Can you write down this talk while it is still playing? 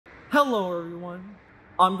Hello everyone,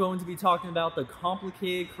 I'm going to be talking about the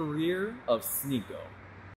complicated career of Sneako.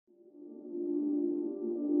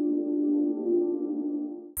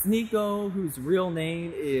 Sneako, whose real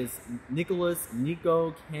name is Nicholas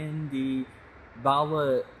Nico Candy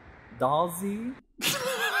Baladazzi,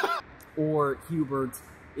 or Hubert,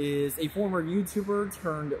 is a former YouTuber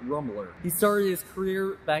turned Rumbler. He started his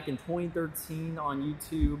career back in 2013 on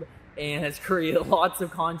YouTube and has created lots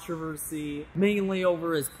of controversy, mainly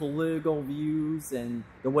over his political views and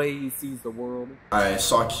the way he sees the world. I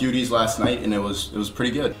saw Cuties last night and it was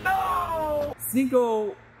pretty good. No!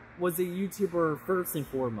 Sneako was a YouTuber first and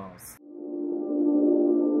foremost.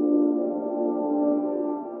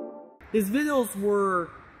 His videos were...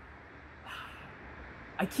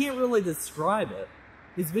 I can't really describe it.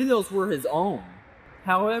 His videos were his own.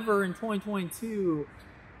 However, in 2022,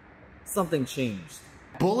 something changed.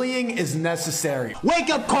 Bullying is necessary. Wake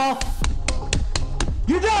up call!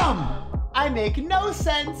 You're dumb! I make no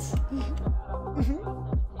sense.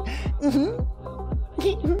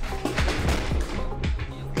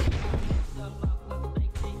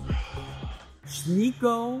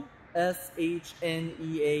 Sneako, S-H-N-E-A-K-O,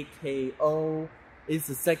 is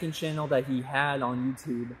the second channel that he had on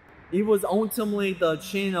YouTube. It was ultimately the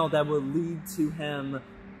channel that would lead to him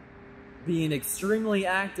being extremely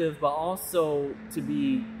active, but also to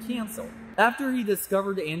be cancelled. After he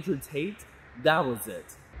discovered Andrew Tate, that was it.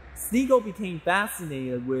 Sneako became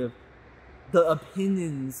fascinated with the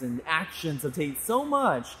opinions and actions of Tate so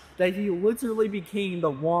much that he literally became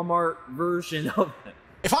the Walmart version of him.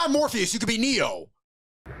 If I'm Morpheus, you could be Neo.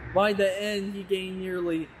 By the end, he gained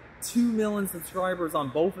nearly 2 million subscribers on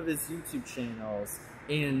both of his YouTube channels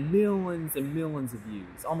and millions and millions of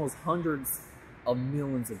views, almost hundreds of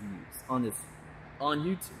millions of views on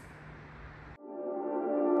YouTube.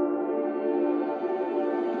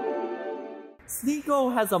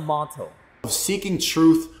 Sneako has a motto: Seeking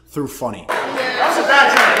truth through funny.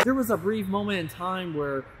 There was a brief moment in time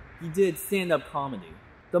where he did stand-up comedy.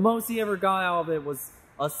 The most he ever got out of it was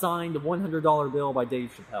a signed $100 bill by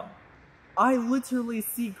Dave Chappelle. I literally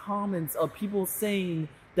see comments of people saying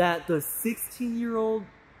that the 16-year-old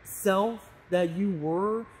self that you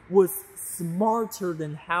were was smarter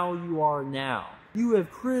than how you are now. You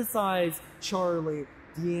have criticized Charlie,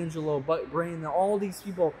 D'Angelo, Brandon, all these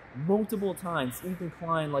people multiple times, Ethan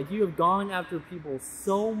Klein. Like, you have gone after people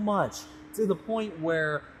so much to the point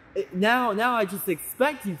where now I just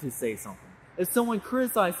expect you to say something. If someone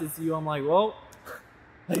criticizes you, I'm like, well,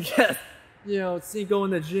 I guess, you know, Sneako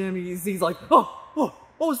in the gym, he's like, oh,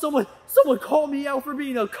 someone called me out for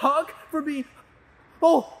being a cuck, for being,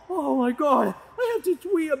 oh my god, I have to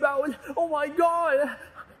tweet about it, oh my god,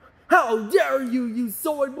 how dare you, you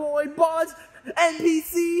soy boy bot,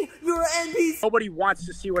 NPC, you're an NPC. Nobody wants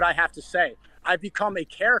to see what I have to say. I've become a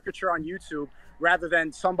caricature on YouTube rather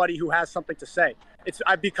than somebody who has something to say.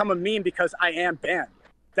 I've become a meme because I am banned.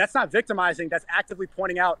 That's not victimizing, that's actively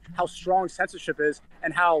pointing out how strong censorship is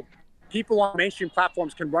and how people on mainstream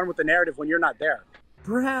platforms can run with the narrative when you're not there.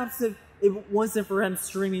 Perhaps if it wasn't for him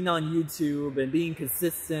streaming on YouTube and being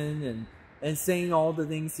consistent and saying all the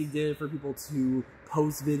things he did for people to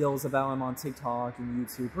post videos about him on TikTok and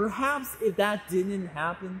YouTube, perhaps if that didn't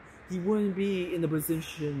happen, he wouldn't be in the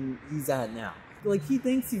position he's at now. Like, he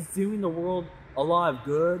thinks he's doing the world a lot of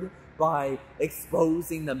good by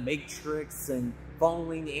exposing the Matrix and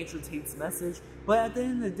following Andrew Tate's message, but at the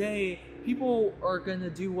end of the day, people are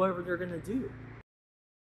gonna do whatever they're gonna do.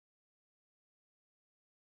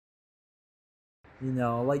 You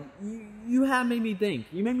know, like, you have made me think.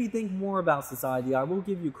 You made me think more about society. I will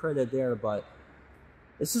give you credit there, but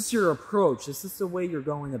it's just your approach. It's just the way you're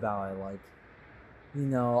going about it. Like, you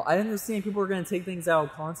know, I understand people are gonna take things out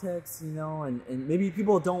of context, you know, and maybe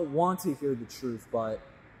people don't want to hear the truth, but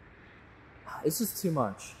it's just too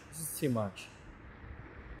much. It's just too much.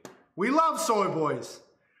 We love soy boys.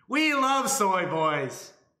 We love soy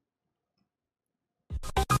boys.